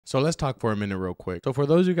So let's talk for a minute real quick. So for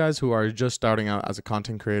those of you guys who are just starting out as a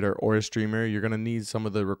content creator or a streamer, you're going to need some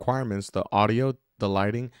of the requirements, the audio, the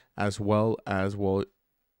lighting, as well as,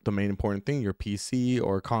 the main important thing, your PC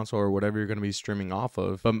or console or whatever you're going to be streaming off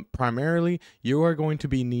of. But primarily, you are going to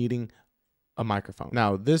be needing a microphone.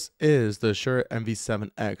 Now, this is the Shure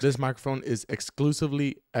MV7X. This microphone is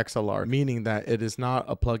exclusively XLR, meaning that it is not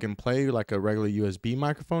a plug and play like a regular USB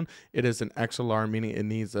microphone. It is an XLR, meaning it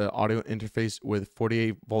needs an audio interface with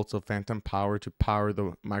 48 volts of phantom power to power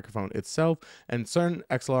the microphone itself. And certain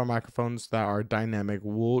XLR microphones that are dynamic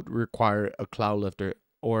will require a cloud lifter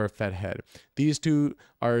or a fed head. These two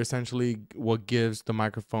are essentially what gives the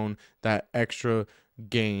microphone that extra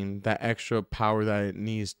gain, that extra power that it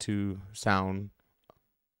needs to sound,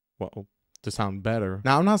 well, to sound better.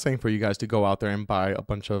 Now, I'm not saying for you guys to go out there and buy a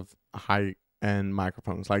bunch of high-end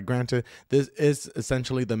microphones. Like, granted, this is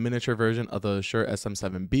essentially the miniature version of the Shure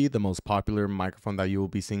SM7B, the most popular microphone that you will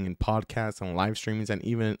be seeing in podcasts and live streamings and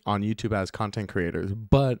even on YouTube as content creators.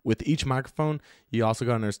 But with each microphone, you also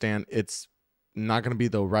got to understand it's not going to be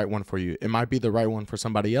the right one for you. It might be the right one for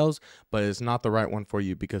somebody else, but it's not the right one for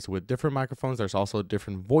you, because with different microphones, there's also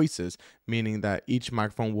different voices, meaning that each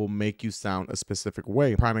microphone will make you sound a specific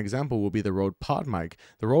way. Prime example will be the Rode Pod mic.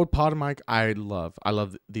 The Rode Pod mic I love. I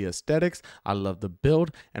love the aesthetics, I love the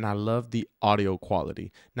build, and I love the audio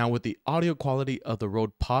quality. Now, with the audio quality of the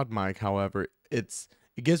Rode Pod mic, however, it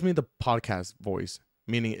gives me the podcast voice,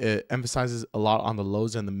 meaning it emphasizes a lot on the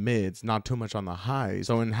lows and the mids, not too much on the highs.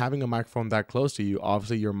 So in having a microphone that close to you,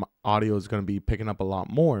 obviously your audio is going to be picking up a lot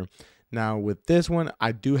more. Now with this one,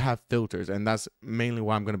 I do have filters, and that's mainly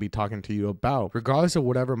what I'm going to be talking to you about. Regardless of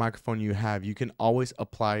whatever microphone you have, you can always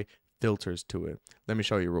apply filters to it. Let me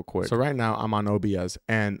show you real quick. So right now I'm on OBS,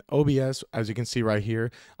 and OBS, as you can see right here,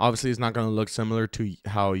 obviously it's not going to look similar to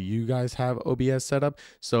how you guys have OBS set up.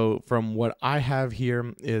 So from what I have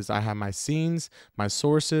here is I have my scenes, my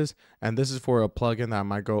sources, and this is for a plugin that I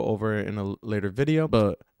might go over in a later video,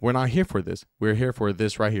 but we're not here for this. We're here for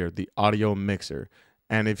this right here, the audio mixer.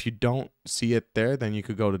 And if you don't see it there, then you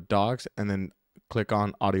could go to docs and then click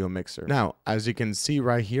on audio mixer. Now, as you can see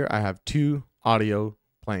right here, I have two audio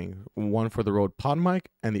playing, one for the Rode Pod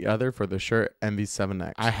mic and the other for the Shure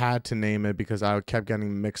MV7X. I had to name it because I kept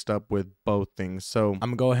getting mixed up with both things. So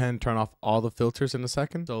I'm gonna go ahead and turn off all the filters in a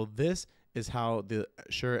second. So this is how the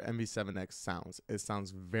Shure MV7X sounds. It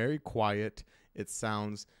sounds very quiet. It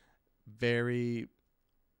sounds very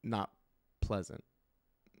not pleasant.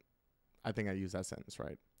 I think I used that sentence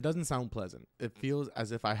right. It doesn't sound pleasant. It feels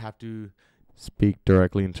as if I have to speak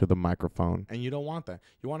directly into the microphone, and you don't want that.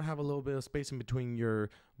 You want to have a little bit of space in between your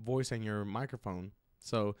voice and your microphone.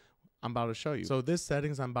 So I'm about to show you. So this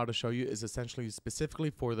settings I'm about to show you is essentially specifically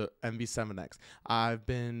for the MV7X. I've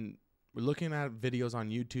been looking at videos on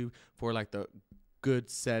YouTube for like the good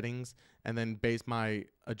settings and then base my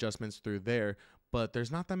adjustments through there. But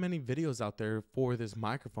there's not that many videos out there for this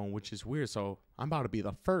microphone, which is weird. So I'm about to be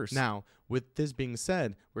the first. Now, with this being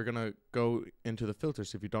said, we're going to go into the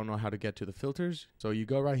filters. If you don't know how to get to the filters, so you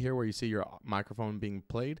go right here where you see your microphone being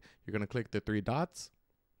played. You're going to click the three dots,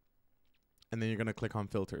 and then you're going to click on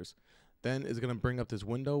filters. Then it's going to bring up this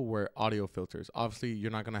window where audio filters. Obviously,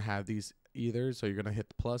 you're not going to have these either. So you're going to hit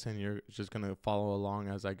the plus, and you're just going to follow along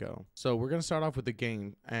as I go. So we're going to start off with the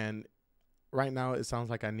gain. And right now, it sounds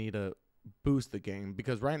like I need a boost the gain,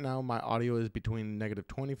 because right now my audio is between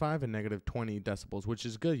 -25 and -20 decibels, which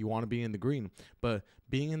is good. You want to be in the green, but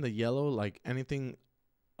being in the yellow, like anything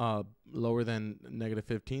lower than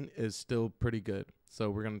 -15 is still pretty good.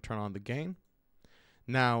 So we're going to turn on the gain.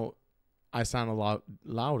 Now I sound a lot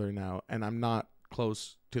louder now, and I'm not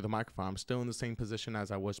close to the microphone. I'm still in the same position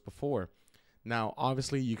as I was before. Now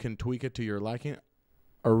obviously you can tweak it to your liking.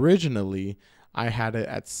 Originally I had it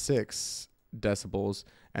at 6 decibels,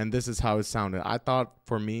 and this is how it sounded. I thought,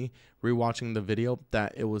 for me, rewatching the video,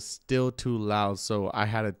 that it was still too loud, so I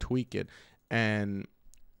had to tweak it. And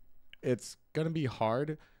it's gonna be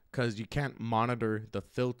hard because you can't monitor the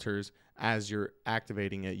filters as you're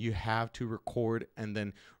activating it. You have to record and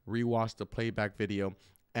then rewatch the playback video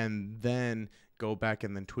and then go back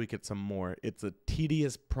and then tweak it some more. It's a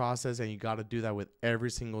tedious process, and you got to do that with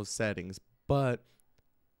every single settings, but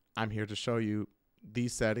I'm here to show you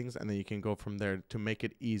these settings, and then you can go from there to make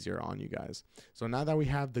it easier on you guys. So now that we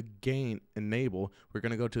have the gain enabled, we're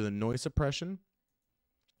going to go to the noise suppression.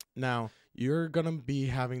 Now you're going to be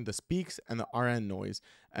having the speaks and the RN noise,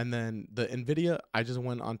 and then the Nvidia. I just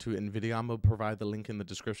went onto Nvidia. I'm going to provide the link in the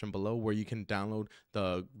description below where you can download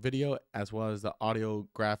the video as well as the audio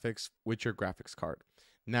graphics with your graphics card.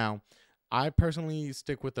 Now I personally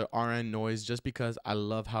stick with the RN noise just because I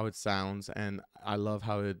love how it sounds and I love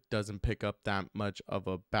how it doesn't pick up that much of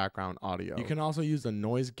a background audio. You can also use a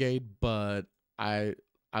noise gate, but I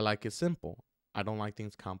like it simple. I don't like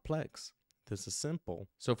things complex. This is simple.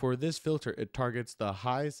 So for this filter, it targets the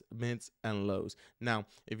highs, mids, and lows. Now,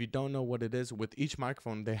 if you don't know what it is, with each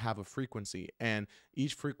microphone, they have a frequency, and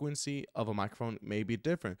each frequency of a microphone may be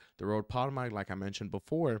different. The Rode PodMic, like I mentioned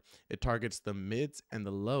before, it targets the mids and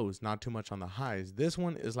the lows, not too much on the highs. This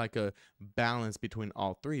one is like a balance between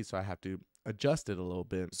all three, so I have to adjust it a little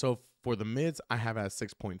bit. So for the mids, I have at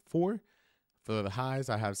 6.4. For the highs,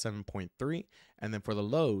 I have 7.3, and then for the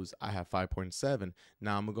lows, I have 5.7.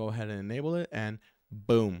 Now I'm gonna go ahead and enable it, and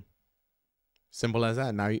boom, simple as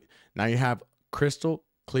that. Now you have crystal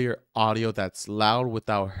clear audio that's loud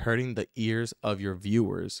without hurting the ears of your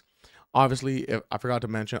viewers. Obviously, if I forgot to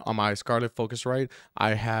mention, on my Scarlett Focusrite,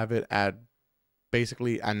 I have it at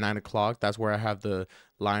basically at 9 o'clock. That's where I have the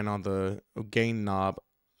line on the gain knob.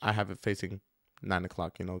 I have it facing 9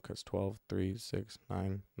 o'clock, you know, because 12, 3, 6,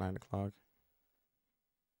 9, 9 o'clock.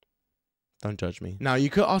 Don't judge me. Now, you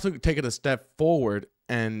could also take it a step forward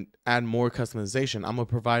and add more customization. I'm going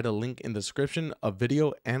to provide a link in the description, a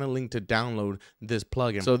video, and a link to download this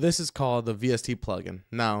plugin. So this is called the VST plugin.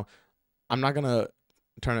 Now, I'm not going to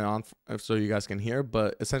turn it on so you guys can hear,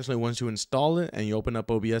 but essentially once you install it and you open up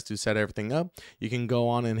OBS to set everything up, you can go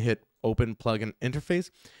on and hit open plugin interface,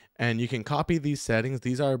 and you can copy these settings.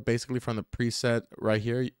 These are basically from the preset right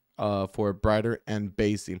here. For brighter and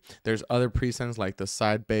bassy. There's other presets like the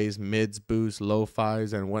side bass, mids, boost,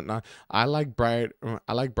 lo-fis, and whatnot. I like brighter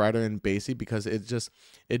and bassy because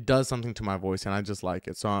it does something to my voice, and I just like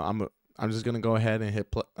it. So I'm just gonna go ahead and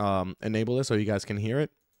hit enable it so you guys can hear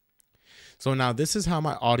it. So now this is how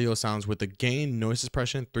my audio sounds with the gain, noise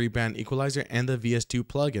suppression, 3-band equalizer, and the VS2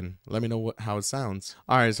 plugin. Let me know how it sounds.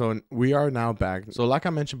 All right, so we are now back. So like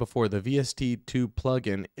I mentioned before, the VST2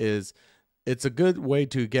 plugin it's a good way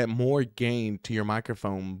to get more gain to your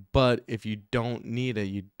microphone, but if you don't need it,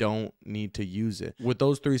 you don't need to use it. With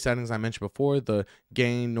those three settings I mentioned before, the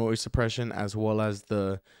gain, noise suppression, as well as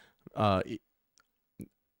the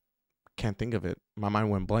can't think of it. My mind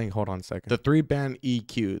went blank. Hold on a second. The 3-band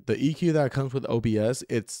EQ. The EQ that comes with OBS,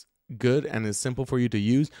 it's good and it's simple for you to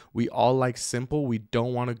use. We all like simple. We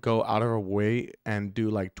don't want to go out of our way and do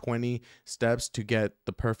like 20 steps to get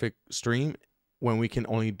the perfect stream when we can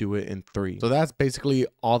only do it in 3. So that's basically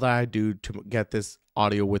all that I do to get this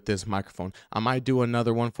audio with this microphone. I might do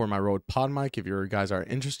another one for my Rode PodMic if you guys are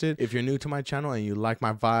interested. If you're new to my channel and you like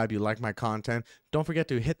my vibe, you like my content, don't forget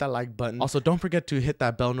to hit that like button. Also, don't forget to hit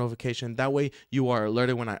that bell notification. That way you are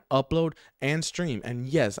alerted when I upload and stream. And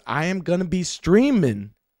yes, I am gonna be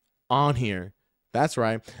streaming on here. That's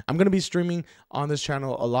right. I'm gonna be streaming on this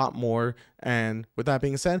channel a lot more. And with that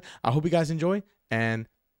being said, I hope you guys enjoy and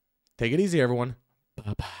take it easy, everyone.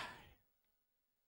 Bye-bye.